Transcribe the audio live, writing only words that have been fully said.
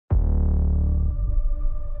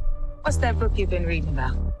What's that book you've been reading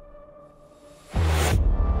about?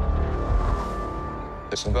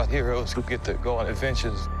 It's about heroes who get to go on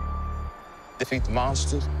adventures, defeat the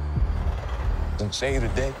monsters, and save the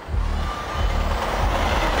day.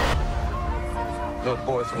 Little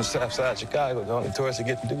boy from the south side of Chicago, the only tourist to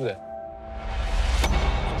get to do that.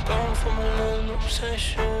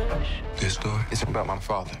 This story is about my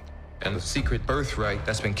father and the secret birthright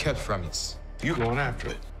that's been kept from us. You going after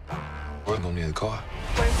it. We're gonna need a car.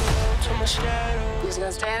 You just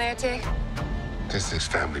gonna stand there, Tick? This is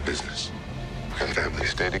family business. And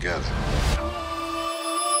families stay together.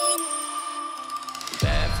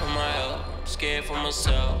 Bad for my health, scared for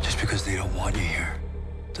myself. Just because they don't want you here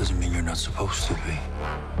doesn't mean you're not supposed to be.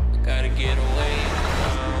 Gotta get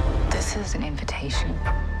away. This is an invitation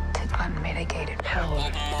to unmitigated power.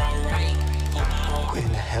 Where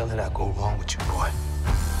in the hell did I go wrong with you, boy?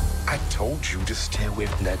 I told you to stay away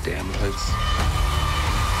from that damn place.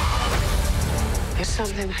 There's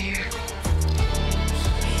something here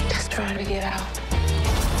that's trying to get out.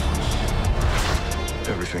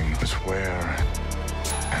 Everything is where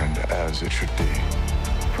and as it should be.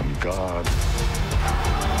 From God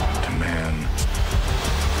to man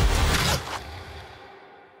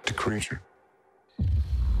to creature.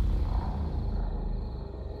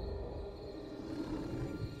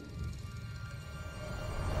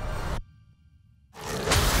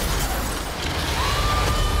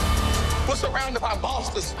 We're surrounded by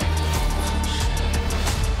monsters.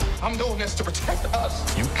 I'm doing this to protect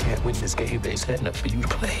us. You can't win this game they setting up for you to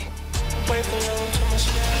play.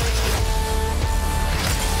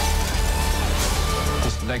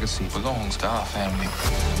 This legacy belongs to our family.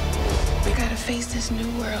 We gotta face this new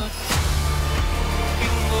world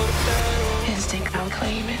and stake our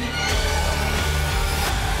claim in it.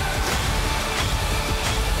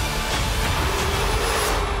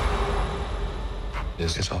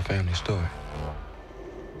 This is our family story.